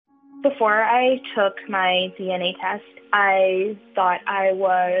Before I took my DNA test, I thought I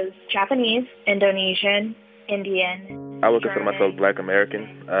was Japanese, Indonesian, Indian. I would consider myself Black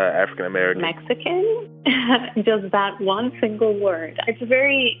American, African American. Mexican? Just that one single word. It's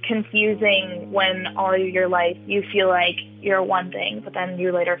very confusing when all your life you feel like you're one thing, but then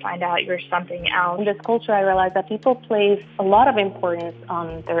you later find out you're something else. In this culture, I realized that people place a lot of importance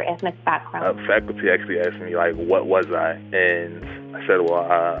on their ethnic background. Faculty actually asked me, like, what was I? And I said, well,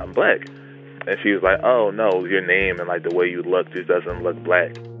 I'm Black. And she was like, oh, no, your name and, like, the way you look just doesn't look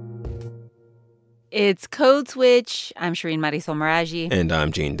Black. It's Code Switch. I'm Shireen Marisol Meraji. And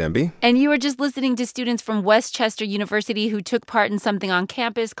I'm Gene Demby. And you were just listening to students from West Chester University who took part in something on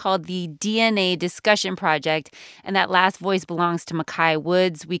campus called the DNA Discussion Project. And that last voice belongs to Makai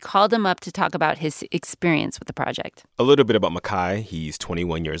Woods. We called him up to talk about his experience with the project. A little bit about Makai. He's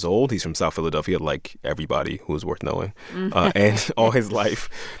 21 years old. He's from South Philadelphia, like everybody who's worth knowing. And all his life,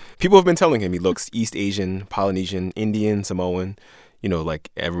 people have been telling him he looks East Asian, Polynesian, Indian, Samoan. You know, like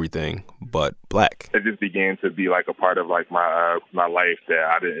everything but Black. It just began to be like a part of like my life that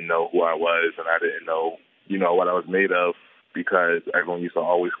I didn't know who I was and I didn't know, what I was made of because everyone used to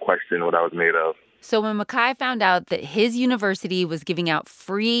always question what I was made of. So when Makai found out that his university was giving out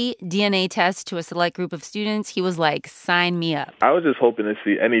free DNA tests to a select group of students, he was like, sign me up. I was just hoping to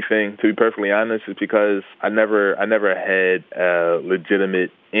see anything, to be perfectly honest, because I never had a legitimate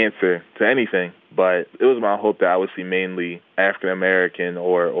answer to anything. But it was my hope that I would see mainly African American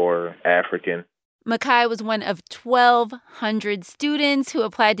or African. Makai was one of 1,200 students who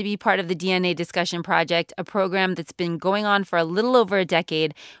applied to be part of the DNA Discussion Project, a program that's been going on for a little over a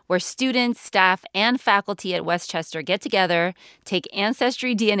decade, where students, staff, and faculty at West Chester get together, take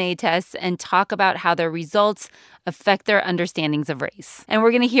ancestry DNA tests, and talk about how their results affect their understandings of race. And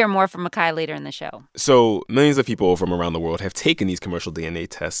we're going to hear more from Makai later in the show. So millions of people from around the world have taken these commercial DNA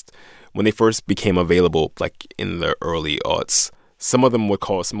tests when they first became available, like in the early aughts. Some of them would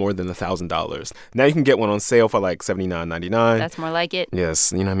cost more than $1,000. Now you can get one on sale for like $79.99. That's more like it.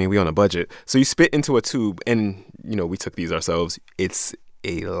 Yes, we on a budget. So you spit into a tube, and, we took these ourselves. It's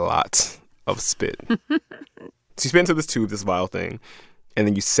a lot of spit. So you spit into this tube, this vial thing, and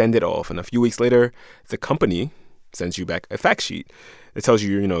then you send it off. And a few weeks later, the company sends you back a fact sheet. It tells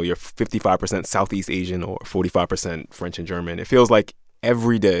you, you're 55% Southeast Asian or 45% French and German. It feels like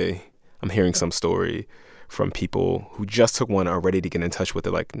every day I'm hearing some story from people who just took one are ready to get in touch with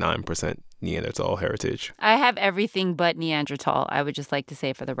their like 9% Neanderthal heritage. I have everything but Neanderthal, I would just like to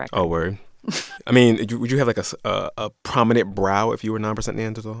say for the record. Oh, word. Would you have like a prominent brow if you were 9%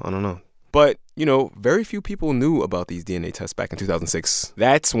 Neanderthal? I don't know. But, very few people knew about these DNA tests back in 2006.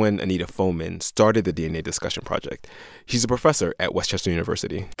 That's when Anita Foman started the DNA Discussion Project. She's a professor at West Chester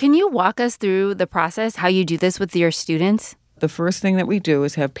University. Can you walk us through the process, how you do this with your students? The first thing that we do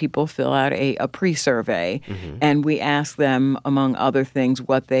is have people fill out a pre-survey, and we ask them, among other things,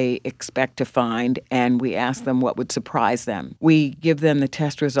 what they expect to find, and we ask them what would surprise them. We give them the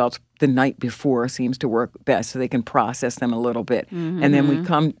test results the night before, seems to work best, so they can process them a little bit. And then we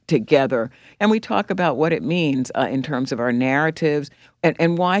come together, and we talk about what it means in terms of our narratives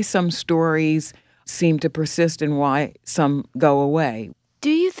and why some stories seem to persist and why some go away. Do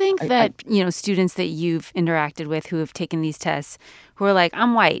you think that, students that you've interacted with who have taken these tests, who are like,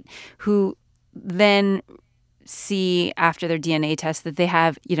 I'm white, who then see after their DNA test that they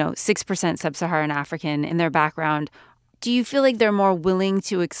have, 6% sub-Saharan African in their background, do you feel like they're more willing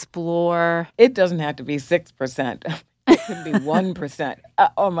to explore? It doesn't have to be 6%. It could be 1%.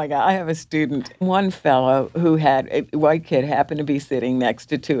 Oh, my God. I have a student, one fellow who had a white kid happened to be sitting next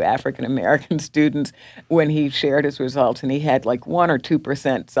to two African-American students when he shared his results, and he had like 1 or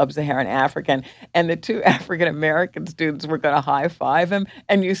 2% sub-Saharan African, and the two African-American students were going to high-five him,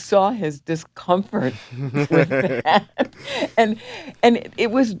 and you saw his discomfort with that. And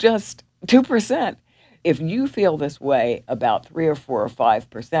it was just 2%. If you feel this way about 3 or 4 or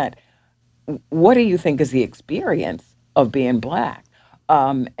 5%, what do you think is the experience of being Black?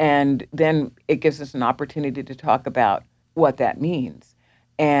 And then it gives us an opportunity to talk about what that means.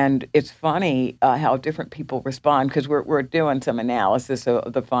 And it's funny how different people respond, because we're doing some analysis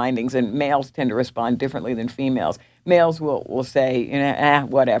of the findings, and males tend to respond differently than females. Males will say,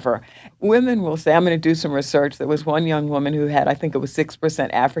 whatever. Women will say, I'm going to do some research. There was one young woman who had, I think it was 6%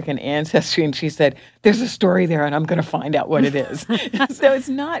 African ancestry, and she said, there's a story there, and I'm going to find out what it is. So it's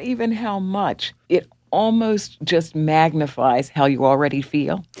not even how much. It almost just magnifies how you already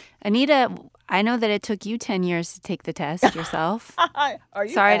feel. Anita, I know that it took you 10 years to take the test yourself. Are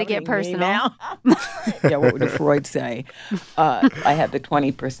you Sorry to get personal. Now? Yeah, what would Freud say? I had the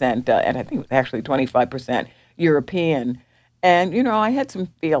 20%, and I think it was actually 25% European, And, I had some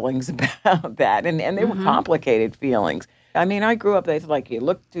feelings about that, and they were complicated feelings. I mean, I grew up, they like, you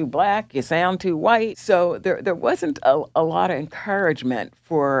look too black, you sound too white. So there wasn't a lot of encouragement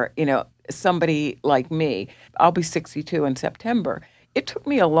for, somebody like me. I'll be 62 in September. It took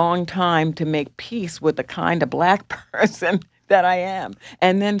me a long time to make peace with the kind of black person that I am.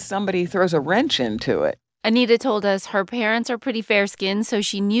 And then somebody throws a wrench into it. Anita told us her parents are pretty fair-skinned, so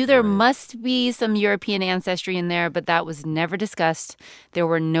she knew there must be some European ancestry in there, but that was never discussed. There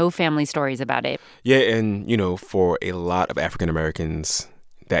were no family stories about it. Yeah, and, for a lot of African Americans,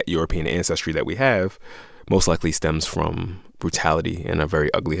 that European ancestry that we have most likely stems from brutality and a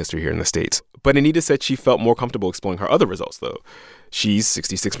very ugly history here in the States. But Anita said she felt more comfortable exploring her other results, though. She's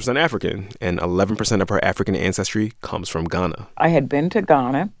 66% African, and 11% of her African ancestry comes from Ghana. I had been to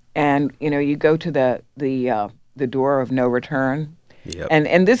Ghana. And, you go to the door of no return. Yep.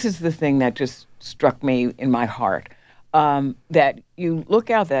 And this is the thing that just struck me in my heart, that you look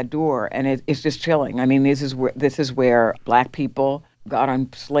out that door and it's just chilling. I mean, this is where black people got on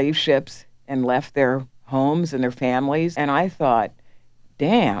slave ships and left their homes and their families. And I thought,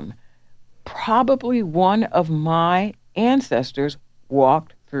 damn, probably one of my ancestors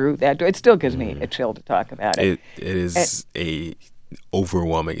walked through that door. It still gives me a chill to talk about it. It is a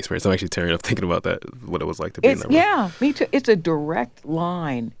overwhelming experience. I'm actually tearing up thinking about that, what it was like to be in that room. Yeah, me too. It's a direct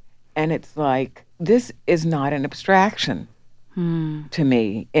line. And it's like, this is not an abstraction to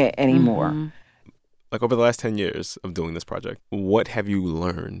me anymore. Mm-hmm. Like, over the last 10 years of doing this project, what have you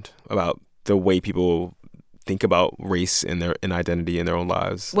learned about the way people think about race and identity in their own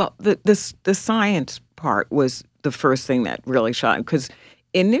lives? Well, the science part was the first thing that really shot me, because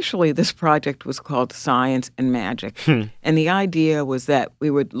initially, this project was called Science and Magic. And the idea was that we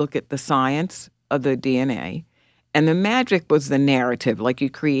would look at the science of the DNA, and the magic was the narrative, like you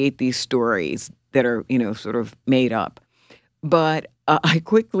create these stories that are, sort of made up. But I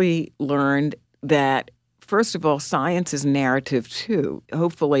quickly learned that, first of all, science is narrative too.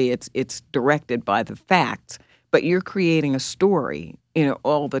 Hopefully it's directed by the facts, but you're creating a story,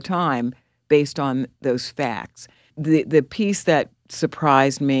 all the time based on those facts. The piece that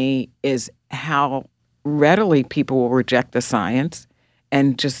surprised me is how readily people will reject the science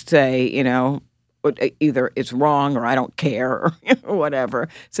and just say, either it's wrong or I don't care or whatever.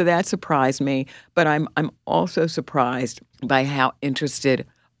 So that surprised me. But I'm also surprised by how interested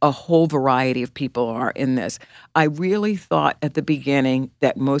a whole variety of people are in this. I really thought at the beginning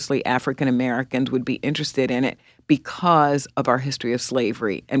that mostly African Americans would be interested in it because of our history of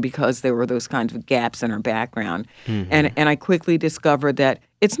slavery and because there were those kinds of gaps in our background. And I quickly discovered that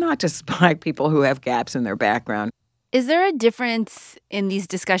it's not just Black people who have gaps in their background. Is there a difference in these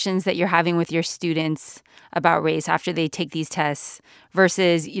discussions that you're having with your students about race after they take these tests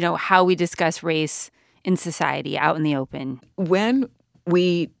versus, how we discuss race in society out in the open? When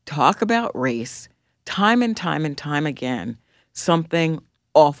we talk about race, time and time and time again, something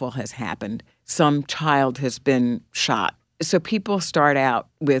awful has happened. Some child has been shot. So people start out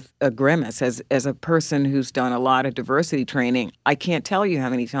with a grimace. As a person who's done a lot of diversity training, I can't tell you how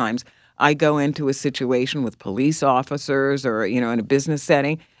many times I go into a situation with police officers or, in a business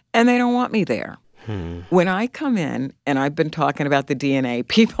setting, and they don't want me there. When I come in and I've been talking about the DNA,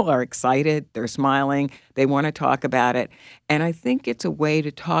 people are excited, they're smiling, they want to talk about it. And I think it's a way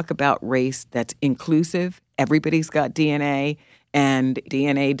to talk about race that's inclusive. Everybody's got DNA, and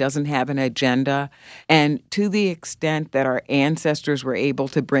DNA doesn't have an agenda. And to the extent that our ancestors were able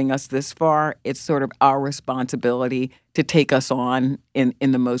to bring us this far, it's sort of our responsibility to take us on in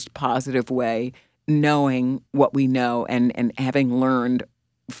the most positive way, knowing what we know and having learned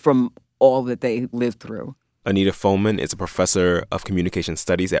from all that they lived through. Anita Foeman is a professor of communication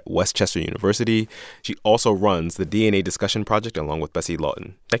studies at Westchester University. She also runs the DNA Discussion Project along with Bessie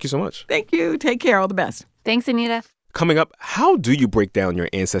Lawton. Thank you so much. Thank you. Take care. All the best. Thanks, Anita. Coming up, how do you break down your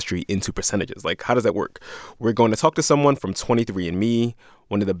ancestry into percentages? Like, how does that work? We're going to talk to someone from 23andMe,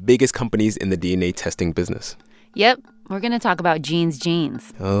 one of the biggest companies in the DNA testing business. Yep, we're going to talk about genes.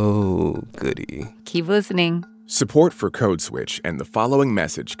 Oh, goody. Keep listening. Support for Code Switch and the following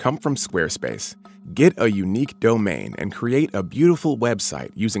message come from Squarespace. Get a unique domain and create a beautiful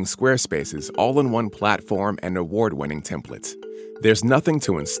website using Squarespace's all-in-one platform and award-winning templates. There's nothing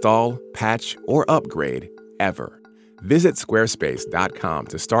to install, patch, or upgrade, ever. Visit squarespace.com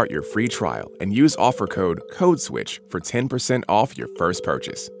to start your free trial and use offer code CODESWITCH for 10% off your first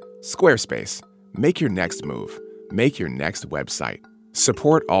purchase. Squarespace. Make your next move. Make your next website.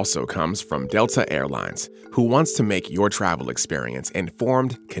 Support also comes from Delta Airlines, who wants to make your travel experience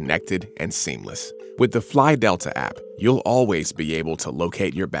informed, connected, and seamless. With the Fly Delta app, you'll always be able to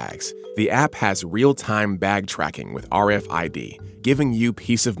locate your bags. The app has real-time bag tracking with RFID, giving you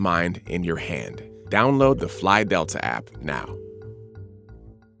peace of mind in your hand. Download the Fly Delta app now.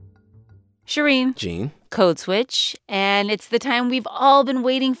 Shireen. Gene. Code Switch. And it's the time we've all been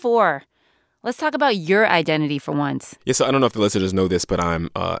waiting for. Let's talk about your identity for once. Yeah, so I don't know if the listeners know this, but I'm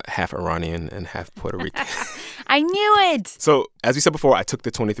half Iranian and half Puerto Rican. I knew it! So, as we said before, I took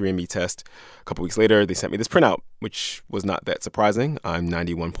the 23andMe test. A couple weeks later, they sent me this printout, which was not that surprising. I'm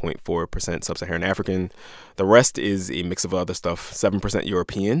 91.4% Sub-Saharan African. The rest is a mix of other stuff. 7%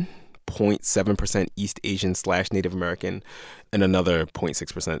 European, 0.7% East Asian/Native American, and another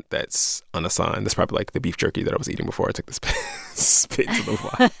 0.6% that's unassigned. That's probably like the beef jerky that I was eating before I took this spit to the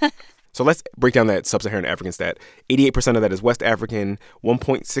fly. So let's break down that Sub-Saharan African stat. 88% of that is West African,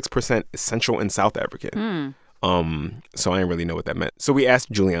 1.6% is Central and South African. So I didn't really know what that meant. So we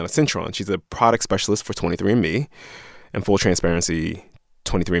asked Juliana Cintron. She's a product specialist for 23andMe. And full transparency,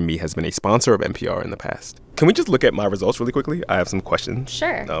 23andMe has been a sponsor of NPR in the past. Can we just look at my results really quickly? I have some questions.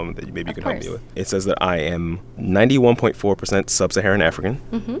 Sure. That maybe you can help me with. It says that I am 91.4% Sub-Saharan African.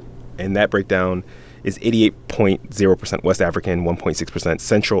 Mm-hmm. And that breakdown is 88.0% West African, 1.6%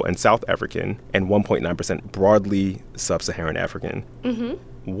 Central and South African, and 1.9% broadly Sub-Saharan African.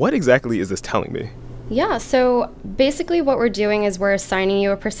 Mm-hmm. What exactly is this telling me? Yeah, so basically what we're doing is we're assigning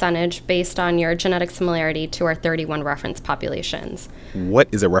you a percentage based on your genetic similarity to our 31 reference populations. What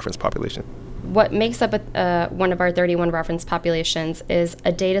is a reference population? What makes up one of our 31 reference populations is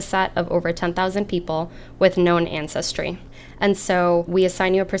a data set of over 10,000 people with known ancestry. And so we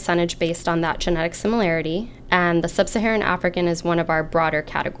assign you a percentage based on that genetic similarity, and the Sub-Saharan African is one of our broader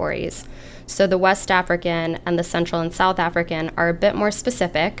categories. So the West African and the Central and South African are a bit more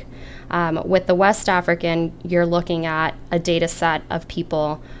specific. With the West African, you're looking at a data set of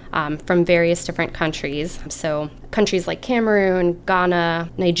people from various different countries. So countries like Cameroon,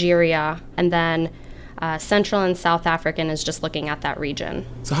 Ghana, Nigeria, and then Central and South African is just looking at that region.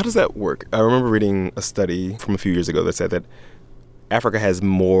 So how does that work? I remember reading a study from a few years ago that said that Africa has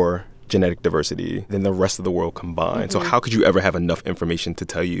more genetic diversity than the rest of the world combined. Mm-hmm. So how could you ever have enough information to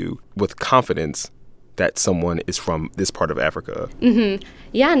tell you with confidence that someone is from this part of Africa? Mm-hmm.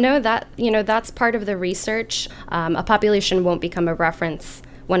 Yeah, no, that's part of the research. A population won't become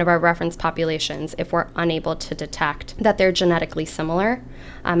one of our reference populations if we're unable to detect that they're genetically similar.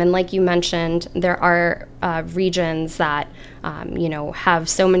 And like you mentioned, there are regions that, have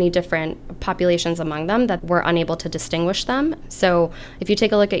so many different populations among them that we're unable to distinguish them. So if you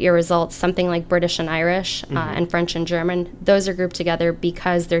take a look at your results, something like British and Irish and French and German, those are grouped together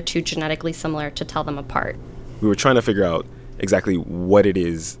because they're too genetically similar to tell them apart. We were trying to figure out exactly what it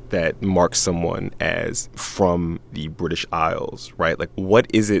is that marks someone as from the British Isles, right? Like, what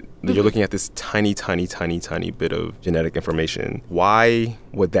is it that you're looking at this tiny, tiny, tiny, tiny bit of genetic information? Why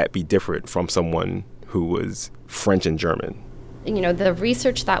would that be different from someone who was French and German? The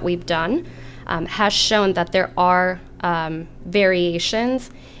research that we've done has shown that there are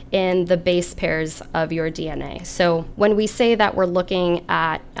variations in the base pairs of your DNA. So when we say that we're looking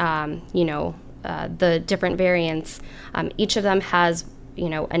at, the different variants, each of them has,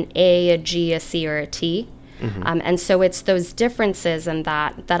 an A, a G, a C, or a T. Mm-hmm. And so it's those differences in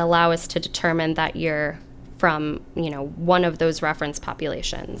that allow us to determine that you're from, one of those reference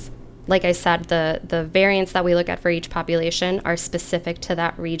populations. Like I said, the variants that we look at for each population are specific to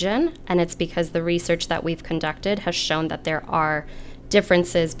that region, and it's because the research that we've conducted has shown that there are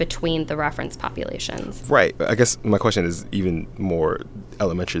differences between the reference populations. Right. I guess my question is even more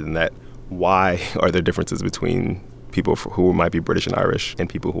elementary than that. Why are there differences between people who might be British and Irish and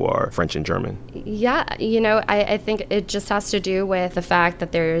people who are French and German? Yeah, I think it just has to do with the fact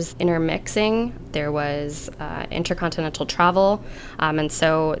that there's intermixing. There was intercontinental travel. And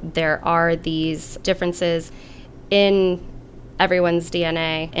so there are these differences in everyone's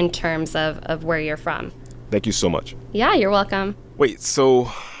DNA in terms of where you're from. Thank you so much. Yeah, you're welcome. Wait,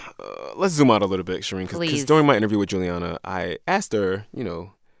 so let's zoom out a little bit, Shireen, because during my interview with Juliana, I asked her,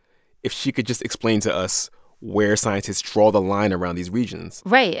 if she could just explain to us where scientists draw the line around these regions.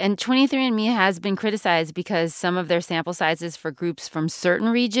 Right. And 23andMe has been criticized because some of their sample sizes for groups from certain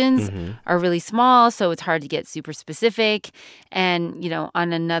regions are really small, so it's hard to get super specific. And,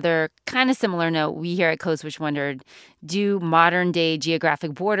 on another kind of similar note, we here at Code Switch wondered, do modern-day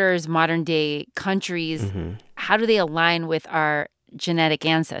geographic borders, modern-day countries, how do they align with our genetic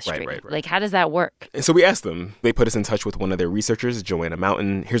ancestry? Right. Like, how does that work? And so we asked them. They put us in touch with one of their researchers, Joanna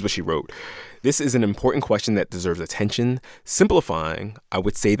Mountain. Here's what she wrote. This is an important question that deserves attention. Simplifying, I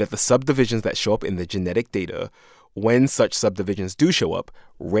would say that the subdivisions that show up in the genetic data when such subdivisions do show up,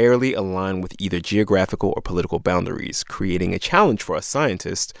 rarely align with either geographical or political boundaries, creating a challenge for us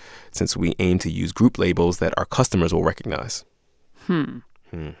scientists since we aim to use group labels that our customers will recognize.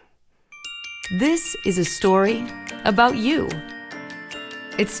 This is a story about you.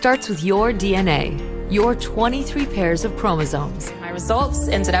 It starts with your DNA, your 23 pairs of chromosomes. My results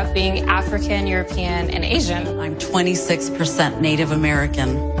ended up being African, European, and Asian. I'm 26% Native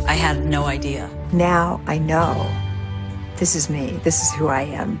American. I had no idea. Now I know. This is me. This is who I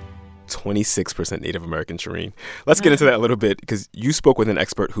am. 26% Native American, Shireen. Let's get into that a little bit because you spoke with an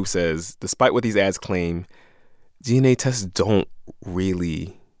expert who says, despite what these ads claim, DNA tests don't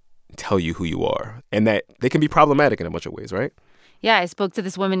really tell you who you are and that they can be problematic in a bunch of ways, right? Yeah, I spoke to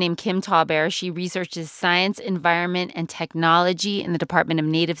this woman named Kim Tallbear. She researches science, environment, and technology in the Department of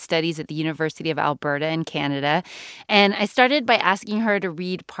Native Studies at the University of Alberta in Canada. And I started by asking her to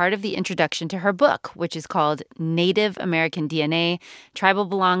read part of the introduction to her book, which is called Native American DNA, Tribal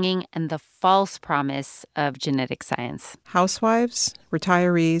Belonging, and the False Promise of Genetic Science. Housewives,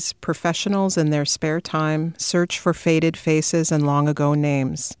 retirees, professionals in their spare time search for faded faces and long-ago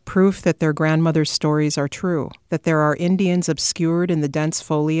names, proof that their grandmother's stories are true, that there are Indians obscured in the dense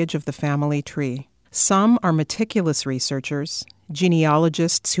foliage of the family tree. Some are meticulous researchers,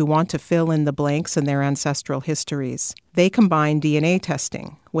 genealogists who want to fill in the blanks in their ancestral histories. They combine DNA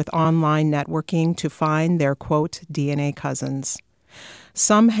testing with online networking to find their, quote, DNA cousins.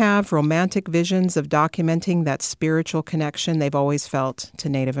 Some have romantic visions of documenting that spiritual connection they've always felt to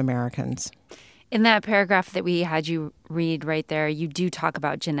Native Americans. In that paragraph that we had you read right there, you do talk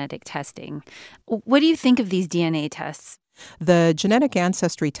about genetic testing. What do you think of these DNA tests? The genetic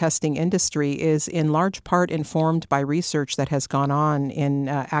ancestry testing industry is in large part informed by research that has gone on in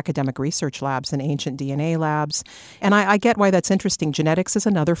academic research labs and ancient DNA labs. And I get why that's interesting. Genetics is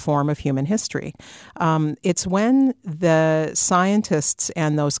another form of human history. It's when the scientists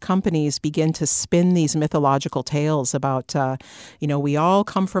and those companies begin to spin these mythological tales about, we all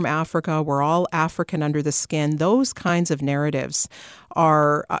come from Africa, we're all African under the skin. Those kinds of narratives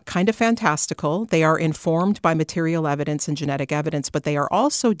are kind of fantastical. They are informed by material evidence and genetic evidence, but they are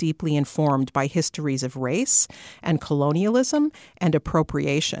also deeply informed by histories of race and colonialism and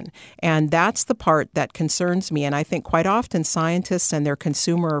appropriation. And that's the part that concerns me. And I think quite often scientists and their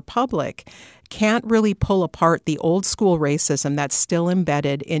consumer public can't really pull apart the old school racism that's still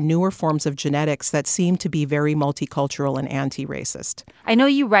embedded in newer forms of genetics that seem to be very multicultural and anti-racist. I know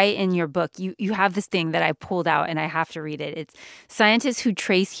you write in your book, you have this thing that I pulled out and I have to read it. It's scientists who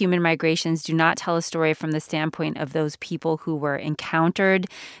trace human migrations do not tell a story from the standpoint of those people who were encountered.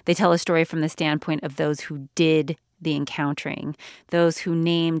 They tell a story from the standpoint of those who did the encountering, those who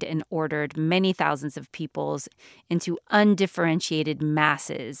named and ordered many thousands of peoples into undifferentiated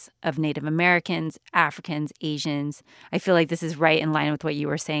masses of Native Americans, Africans, Asians. I feel like this is right in line with what you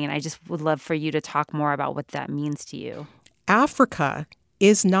were saying, and I just would love for you to talk more about what that means to you. Africa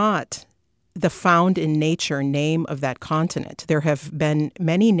is not the found in nature name of that continent. There have been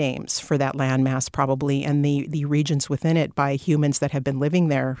many names for that landmass probably and the regions within it by humans that have been living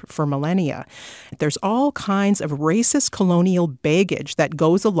there for millennia. There's all kinds of racist colonial baggage that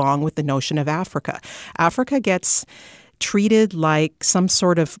goes along with the notion of Africa. Africa gets treated like some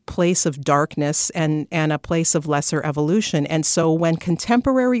sort of place of darkness and a place of lesser evolution. And so when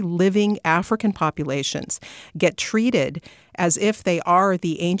contemporary living African populations get treated as if they are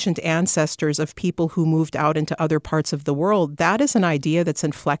the ancient ancestors of people who moved out into other parts of the world, that is an idea that's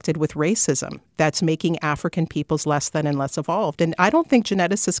inflected with racism, that's making African peoples less than and less evolved. And I don't think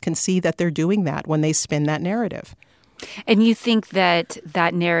geneticists can see that they're doing that when they spin that narrative. And you think that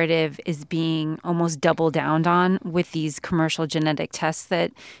that narrative is being almost doubled down on with these commercial genetic tests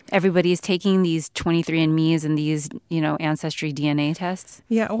that everybody is taking, these 23andMe's and these, ancestry DNA tests?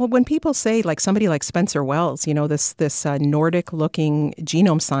 Yeah, well, when people say, like somebody like Spencer Wells, this Nordic-looking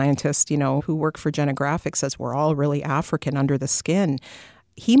genome scientist, who worked for Genographic says we're all really African under the skin.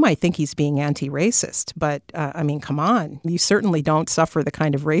 He might think he's being anti-racist, but, come on. You certainly don't suffer the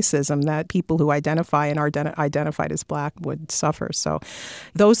kind of racism that people who identify and are identified as Black would suffer. So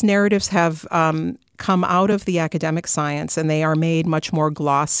those narratives have come out of the academic science, and they are made much more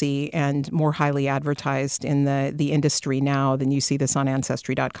glossy and more highly advertised in the industry now than you see this on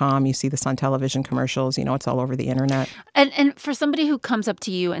Ancestry.com. You see this on television commercials. It's all over the internet. And for somebody who comes up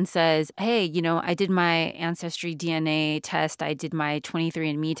to you and says, hey, I did my Ancestry DNA test, I did my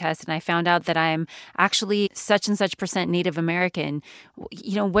 23andMe test, and I found out that I'm actually such and such % Native American,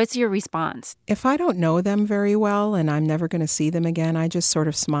 what's your response? If I don't know them very well and I'm never going to see them again, I just sort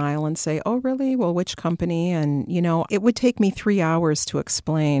of smile and say, oh, really? Well, which company? And, it would take me 3 hours to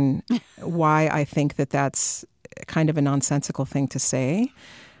explain why I think that that's kind of a nonsensical thing to say.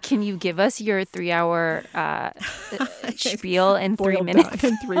 Can you give us your 3-hour spiel in 3 minutes?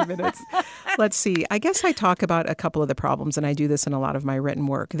 In 3 minutes. Let's see. I guess I talk about a couple of the problems, and I do this in a lot of my written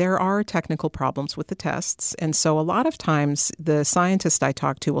work. There are technical problems with the tests. And so a lot of times the scientists I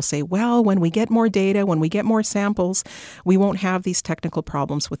talk to will say, well, when we get more data, when we get more samples, we won't have these technical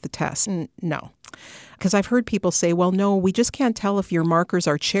problems with the tests. No. Because I've heard people say, well, no, we just can't tell if your markers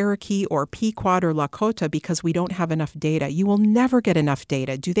are Cherokee or Pequot or Lakota because we don't have enough data. You will never get enough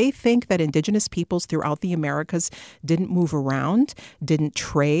data. Do they think that indigenous peoples throughout the Americas didn't move around, didn't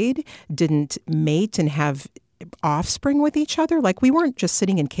trade, didn't mate and have offspring with each other? Like, we weren't just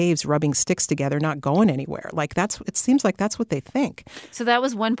sitting in caves rubbing sticks together, not going anywhere. Like, it seems like that's what they think. So that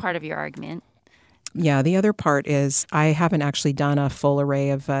was one part of your argument. Yeah, the other part is I haven't actually done a full array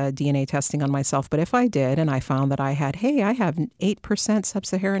of DNA testing on myself, but if I did and I found that I have 8%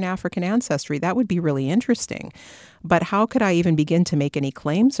 sub-Saharan African ancestry, that would be really interesting. But how could I even begin to make any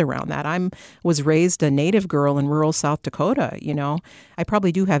claims around that? I was raised a native girl in rural South Dakota, you know. I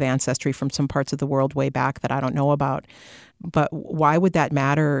probably do have ancestry from some parts of the world way back that I don't know about. But why would that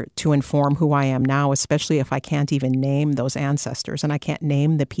matter to inform who I am now, especially if I can't even name those ancestors and I can't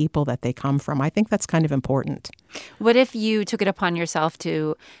name the people that they come from? I think that's kind of important. What if you took it upon yourself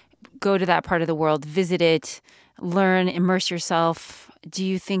to go to that part of the world, visit it, learn, immerse yourself? Do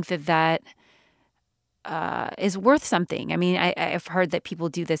you think that is worth something? I mean, I've heard that people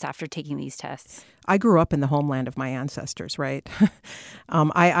do this after taking these tests. I grew up in the homeland of my ancestors, right?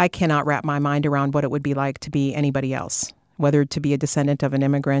 I cannot wrap my mind around what it would be like to be anybody else, whether to be a descendant of an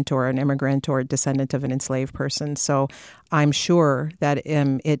immigrant or a descendant of an enslaved person. So I'm sure that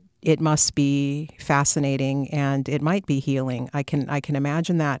it must be fascinating and it might be healing. I can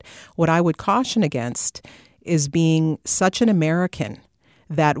imagine that. What I would caution against is being such an American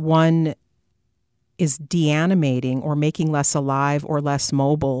that one is deanimating or making less alive or less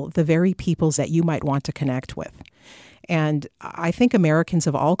mobile the very peoples that you might want to connect with. And I think Americans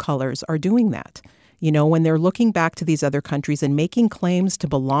of all colors are doing that. You know, when they're looking back to these other countries and making claims to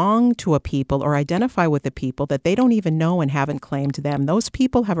belong to a people or identify with a people that they don't even know and haven't claimed them, those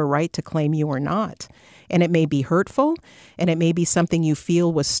people have a right to claim you or not. And it may be hurtful, and it may be something you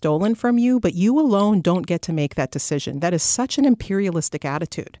feel was stolen from you, but you alone don't get to make that decision. That is such an imperialistic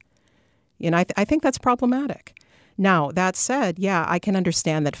attitude. And I think that's problematic. Now, that said, yeah, I can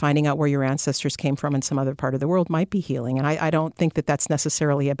understand that finding out where your ancestors came from in some other part of the world might be healing. And I don't think that that's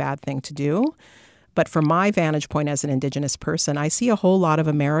necessarily a bad thing to do. But from my vantage point as an Indigenous person, I see a whole lot of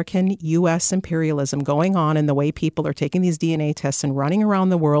American U.S. imperialism going on in the way people are taking these DNA tests and running around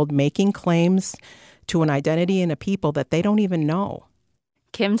the world making claims to an identity and a people that they don't even know.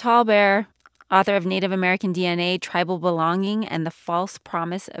 Kim Tallbear, author of Native American DNA, Tribal Belonging, and the False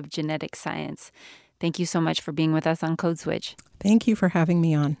Promise of Genetic Science. Thank you so much for being with us on Code Switch. Thank you for having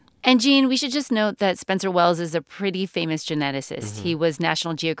me on. And Gene, we should just note that Spencer Wells is a pretty famous geneticist. Mm-hmm. He was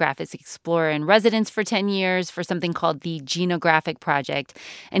National Geographic's explorer in residence for 10 years for something called the Genographic Project.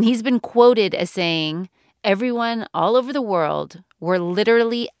 And he's been quoted as saying, everyone all over the world were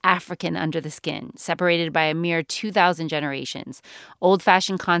literally African under the skin, separated by a mere 2,000 generations.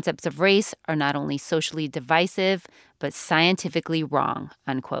 Old-fashioned concepts of race are not only socially divisive, but scientifically wrong,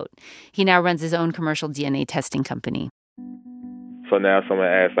 unquote. He now runs his own commercial DNA testing company. So now if someone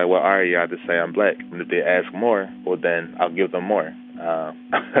asks, like, what are you? I just say I'm black. And if they ask more, well, then I'll give them more. I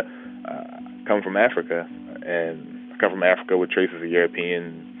come from Africa, and I come from Africa with traces of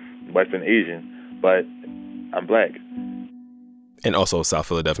European, Western Asian, but I'm black. And also South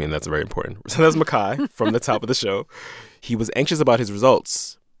Philadelphia, and that's very important. So that's Makai from the top of the show. He was anxious about his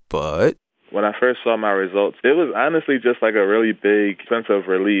results, but when I first saw my results, it was honestly just like a really big sense of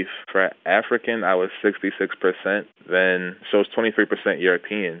relief. For African, I was 66%, then shows 23%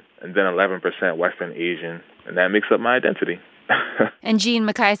 European, and then 11% Western Asian, and that makes up my identity. And Gene,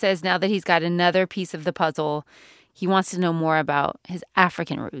 Makai says now that he's got another piece of the puzzle, he wants to know more about his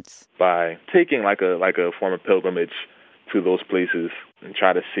African roots. By taking like a form of pilgrimage to those places and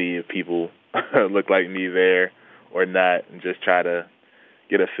try to see if people look like me there or not, and just try to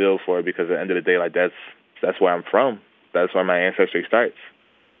get a feel for it, because at the end of the day, like that's where I'm from. That's where my ancestry starts.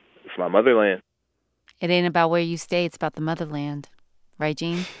 It's my motherland. It ain't about where you stay, it's about the motherland. Right,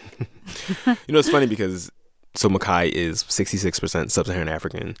 Gene? You know, it's funny because so Makai is 66% Sub-Saharan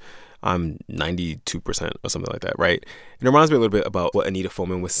African. I'm 92% or something like that, right? And it reminds me a little bit about what Anita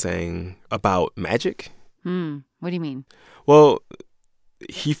Foeman was saying about magic. What do you mean? Well,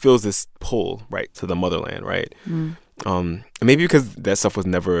 he feels this pull, right, to the motherland, right? And maybe because that stuff was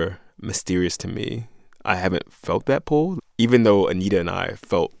never mysterious to me, I haven't felt that pull, even though Anita and I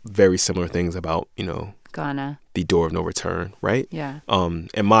felt very similar things about, you know, Ghana. The door of no return, right? Yeah. And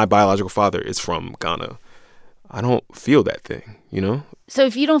my biological father is from Ghana. I don't feel that thing, you know? So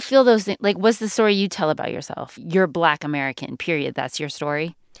if you don't feel those things, like, what's the story you tell about yourself? You're Black American, period. That's your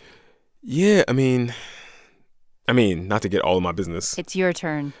story? Yeah, I mean, not to get all of my business. It's your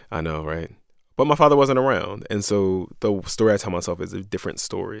turn. I know, right? But my father wasn't around. And so the story I tell myself is a different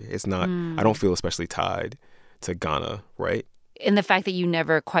story. It's not, I don't feel especially tied to Ghana, right? And the fact that you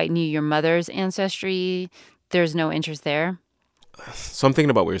never quite knew your mother's ancestry, there's no interest there? So I'm thinking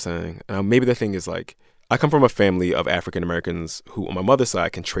about what you're saying. Maybe the thing is, like, I come from a family of African Americans who, on my mother's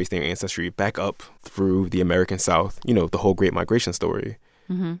side, can trace their ancestry back up through the American South, you know, the whole Great Migration story.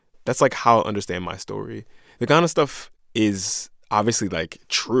 Mm-hmm. That's like how I understand my story. The Ghana stuff is obviously, like,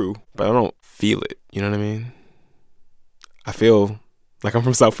 true, but I don't feel it. You know what I mean? I feel like I'm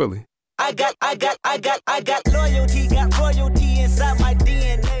from South Philly. I got loyalty, got royalty inside my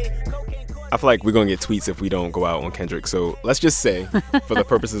DNA. I feel like we're going to get tweets if we don't go out on Kendrick. So let's just say, for the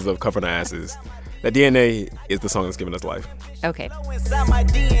purposes of covering our asses, that DNA is the song that's given us life. Okay. Inside my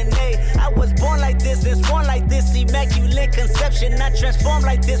DNA, I was born like this, is born like this, immaculate conception, not transformed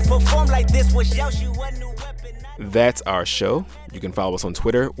like this, perform like this, wish out you a new weapon. That's our show. You can follow us on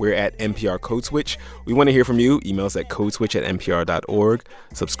Twitter. We're at NPR Code Switch. We want to hear from you. Email us at codeswitch@npr.org.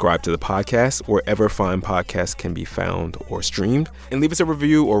 Subscribe to the podcast wherever fine podcasts can be found or streamed. And leave us a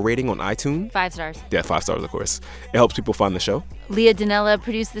review or rating on iTunes. 5 stars. Yeah, 5 stars, of course. It helps people find the show. Leah Donnella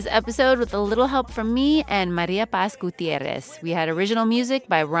produced this episode with a little help from me and Maria Paz Gutierrez. We had original music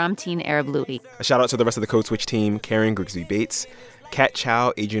by Ramteen Arab Louie. A shout out to the rest of the Code Switch team, Karen Grigsby Bates, Kat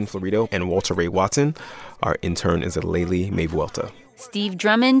Chow, Adrian Florido, and Walter Ray Watson. Our intern is Alayli May-Vuelta. Steve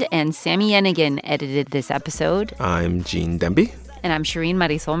Drummond and Sammy Yenigan edited this episode. I'm Gene Demby. And I'm Shireen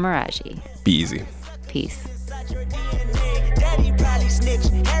Marisol Meraji. Be easy. Peace. Daddy probably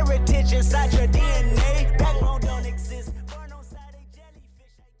snitch, heritage inside your DNA. Backbone don't exist.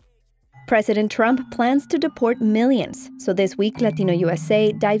 President Trump plans to deport millions. So this week, Latino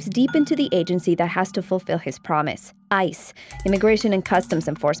USA dives deep into the agency that has to fulfill his promise. ICE, Immigration and Customs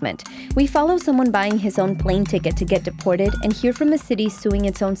Enforcement. We follow someone buying his own plane ticket to get deported and hear from a city suing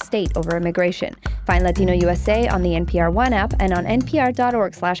its own state over immigration. Find Latino USA on the NPR One app and on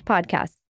npr.org/podcasts.